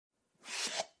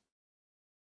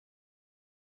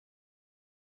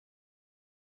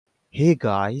Hey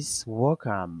guys,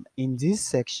 welcome. In this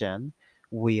section,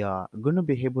 we are going to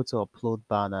be able to upload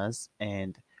banners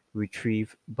and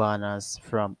retrieve banners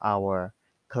from our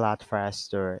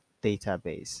Cloudflare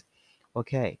database.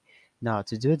 Okay, now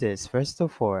to do this, first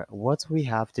of all, what we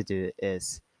have to do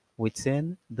is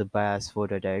within the bias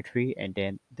folder directory and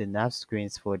then the nav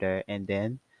screens folder and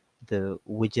then the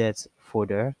widgets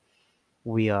folder,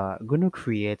 we are going to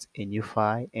create a new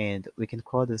file and we can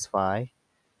call this file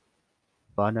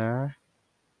banner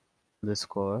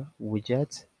underscore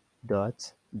widget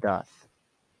dot dot.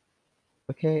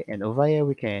 Okay, and over here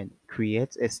we can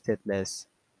create a stateless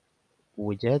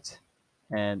widget,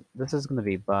 and this is going to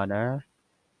be banner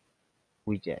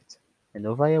widget. And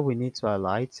over here we need to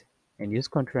highlight and use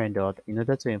Ctrl and dot in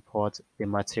order to import the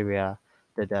material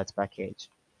the dot package.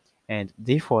 And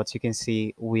default, you can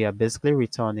see we are basically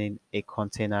returning a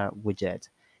container widget.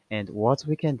 And what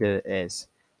we can do is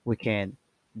we can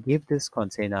give this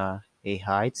container a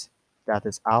height that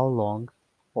is how long,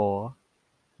 or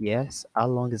yes, how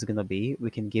long is it gonna be?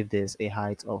 We can give this a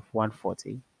height of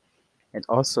 140. And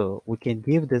also we can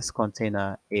give this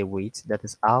container a width that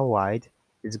is how wide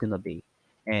it's gonna be.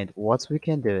 And what we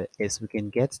can do is we can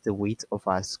get the width of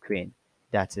our screen.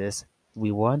 That is,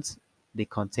 we want the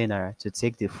container to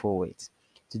take the full width.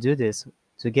 To do this,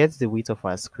 to get the width of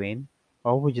our screen,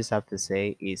 all we just have to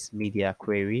say is media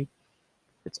query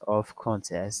dot of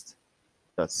context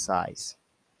dot size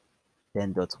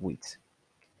then dot width.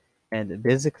 And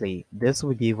basically, this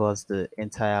will give us the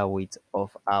entire width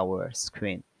of our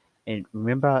screen. And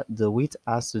remember, the width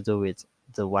has to do with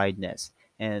the wideness,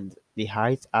 and the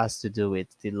height has to do with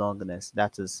the longness,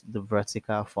 that is the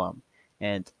vertical form,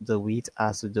 and the width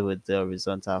has to do with the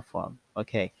horizontal form.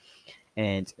 Okay,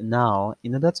 and now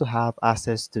in order to have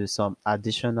access to some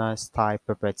additional style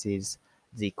properties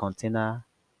the container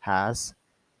has,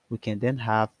 we can then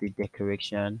have the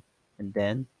decoration and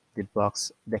then the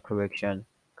box decoration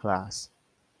class.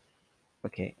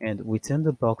 Okay, and within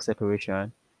the box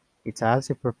decoration, it has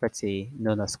a property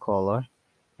known as color,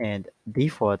 and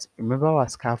default, remember our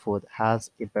scaffold has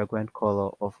a background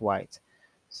color of white.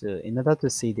 So in order to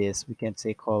see this, we can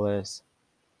say colors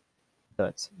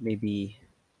dot maybe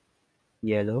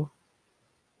yellow,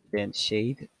 then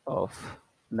shade of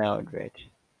 900.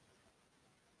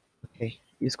 Okay,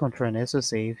 use Ctrl and S to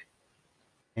save,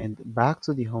 and back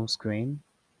to the home screen,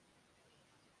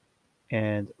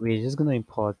 and we're just gonna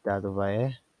import that over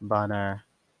here, banner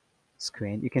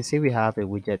screen. You can see we have a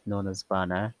widget known as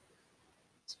banner.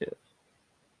 So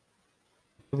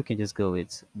we can just go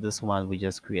with this one we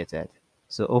just created.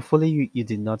 So hopefully you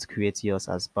did not create yours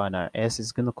as banner, else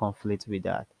it's going to conflict with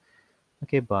that.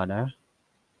 Okay, banner,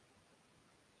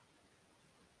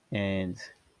 and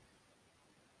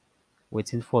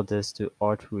waiting for this to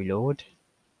auto reload.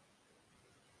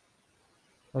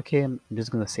 Okay, I'm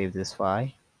just going to save this file,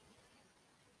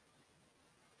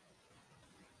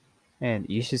 and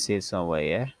you should see it somewhere,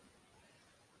 yeah?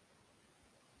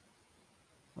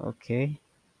 Okay,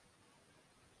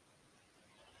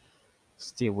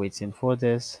 still waiting for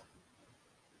this.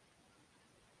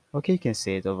 Okay, you can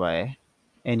see it over here,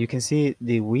 and you can see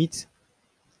the width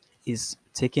is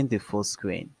taking the full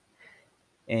screen.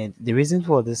 And the reason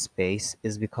for this space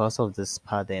is because of this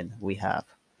pattern we have.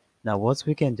 Now what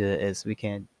we can do is we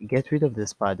can get rid of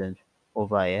this pattern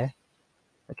over here.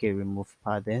 Okay, remove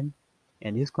pattern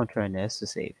and use Ctrl and S to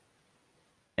save.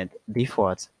 And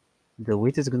default, the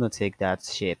width is going to take that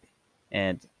shape.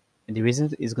 And the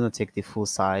reason it's going to take the full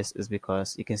size is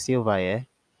because you can see over here.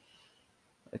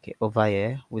 Okay, over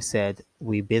here we said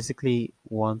we basically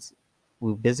want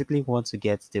to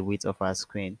get the width of our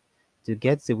screen. To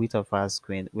get the width of our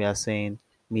screen, we are saying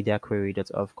media query dot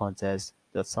of context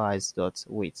dot size dot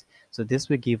width. So this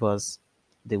will give us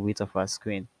the width of our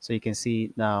screen. So you can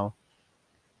see now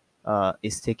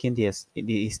it's taking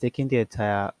the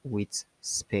entire width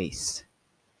space.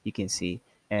 You can see,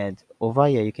 and over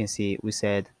here you can see we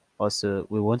said also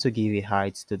we want to give a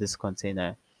height to this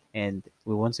container, and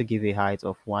we want to give a height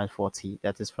of 140.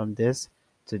 That is from this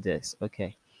to this.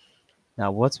 Okay. Now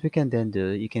what we can then do,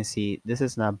 you can see this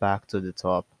is now back to the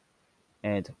top.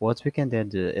 And what we can then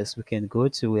do is we can go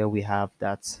to where we have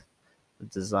that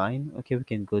design. Okay, we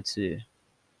can go to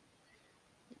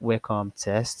welcome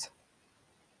test,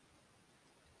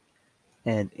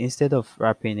 and instead of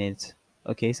wrapping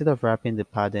the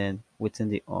pattern within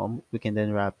the we can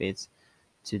then wrap it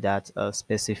to that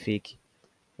specific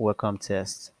welcome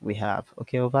test we have.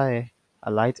 Okay, over here,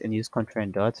 highlight and use Ctrl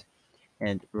and dot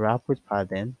and wrap with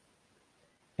pattern.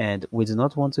 And we do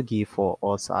not want to give for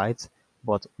all sides,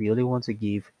 but we only want to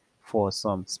give for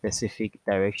some specific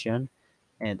direction.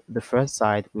 And the first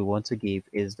side we want to give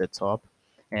is the top,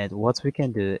 And what we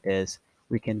can do is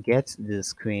we can get the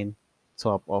screen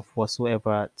top of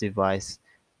whatsoever device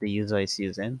the user is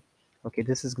using. Okay,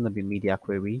 this is going to be media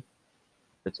query,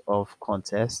 dot of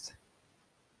contest,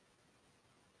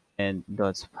 and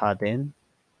dot padding,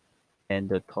 and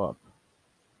the top.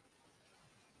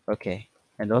 Okay,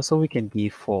 and also we can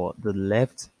give for the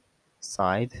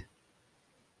side,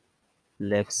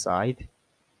 left side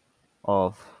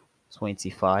of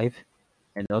 25,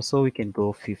 and also we can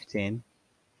go 15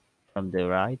 from the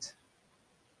right.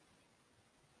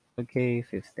 Okay,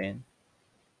 15.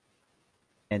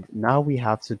 And now we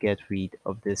have to get rid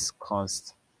of this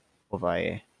const over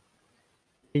here.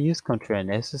 We use Ctrl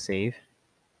and S to save,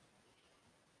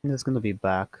 and it's going to be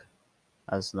back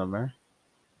as normal.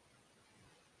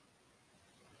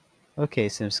 Okay,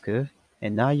 seems good.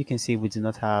 And now you can see we do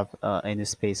not have any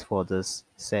space for this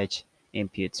search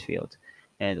input field.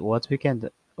 And what we can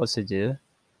also do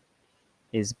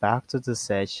is back to the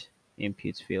search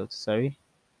input field,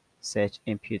 search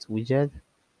input widget.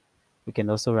 We can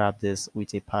also wrap this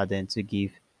with a pattern to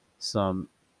give some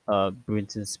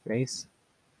breathing space.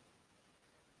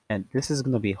 And this is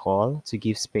going to be all to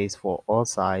give space for all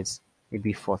sides,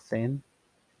 maybe 14.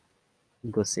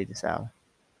 Go see this out.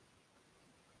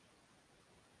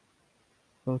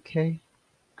 Okay,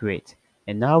 great.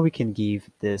 And now we can give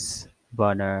this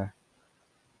banner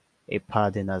a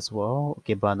padding as well.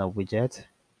 Okay, banner widget.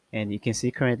 And you can see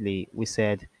currently we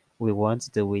said we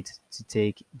want the width to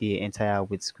take the entire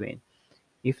width screen.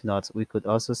 If not, we could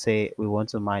also say we want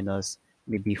to minus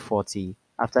maybe 40.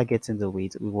 After getting the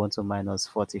width, we want to minus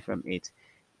 40 from it.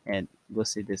 And go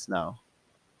see this now.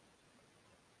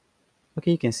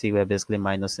 Okay, you can see we're basically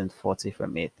minusing 40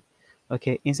 from it.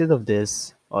 Okay, instead of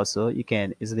this, also, you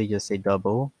can easily just say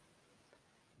double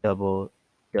dot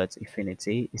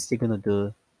infinity. It's still going to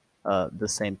do the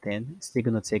same thing. It's still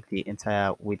going to take the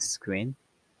entire width screen.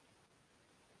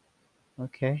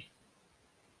 Okay.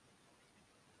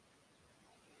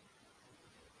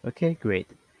 Okay, great.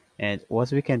 And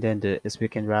what we can then do is we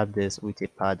can wrap this with a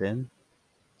padding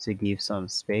to give some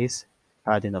space,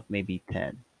 padding of maybe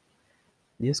 10.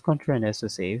 Use Ctrl and S to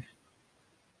save.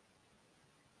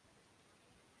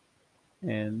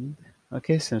 And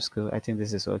okay, seems cool. I think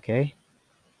this is okay.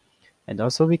 And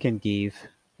also we can give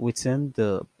within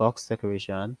the box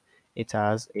decoration, it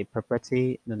has a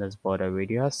property known as border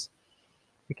radius.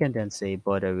 We can then say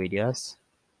border radius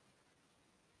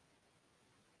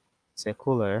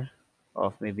circular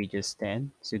of maybe just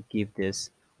 10 to give this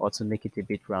or to make it a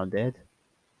bit rounded.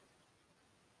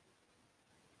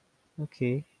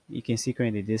 Okay, you can see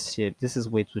currently this shape, this is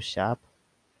way too sharp.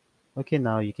 Okay,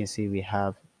 now you can see we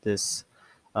have this,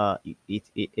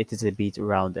 it is a bit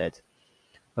rounded.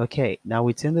 Okay, now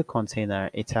within the container,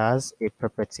 it has a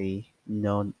property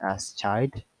known as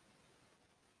child,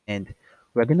 and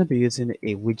we're going to be using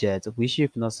a widget which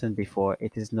you've not seen before.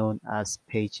 It is known as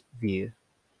page view.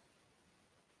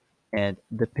 And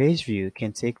the page view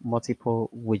can take multiple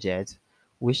widgets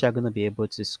which are going to be able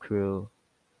to scroll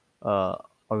uh,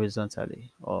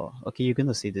 horizontally. Or okay, you're going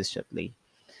to see this shortly.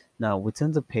 Now,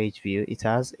 within the page view, it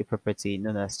has a property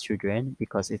known as children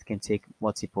because it can take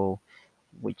multiple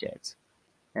widgets.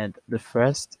 And the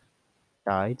first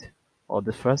guide or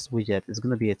the first widget is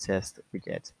going to be a test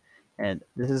widget. And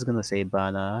this is going to say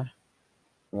banner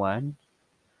 1.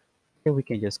 Okay, we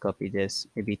can just copy this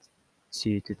maybe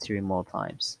 2 to 3 more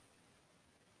times.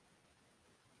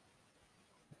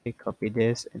 Okay, copy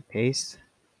this and paste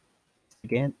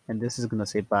again. And this is going to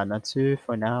say banner 2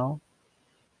 for now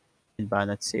and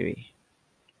banner 3.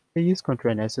 Okay, use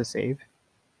Ctrl and S to save.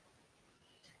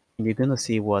 And you're going to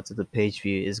see what the page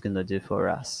view is going to do for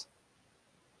us.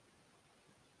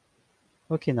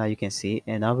 Okay, now you can see,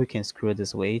 and now we can scroll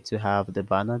this way to have the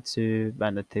banner 2,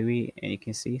 banner 3, and you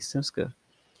can see seems good.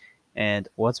 And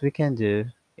what we can do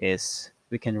is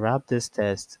we can wrap this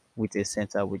test with a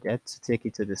center widget to take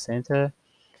it to the center,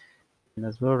 and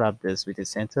as well wrap this with a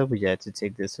center widget to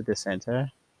take this to the center.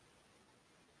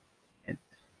 And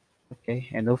okay,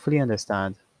 and hopefully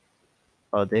understand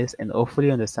all this, and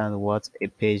hopefully understand what a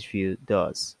page view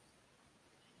does.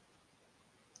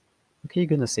 Okay, you're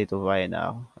gonna say it over here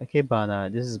now. Okay, banner,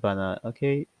 this is banner,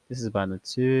 okay, this is banner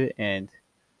 2 and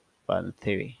banner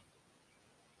 3.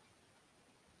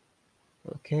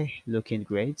 Okay, looking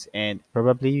great. And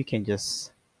probably you can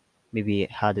just maybe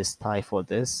add a style for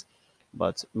this,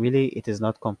 but really it is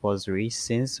not compulsory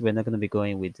since we're not going to be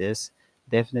going with this.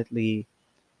 Definitely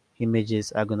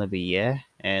images are going to be here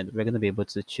and we're going to be able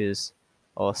to choose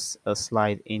or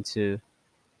slide into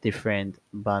different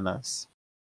banners.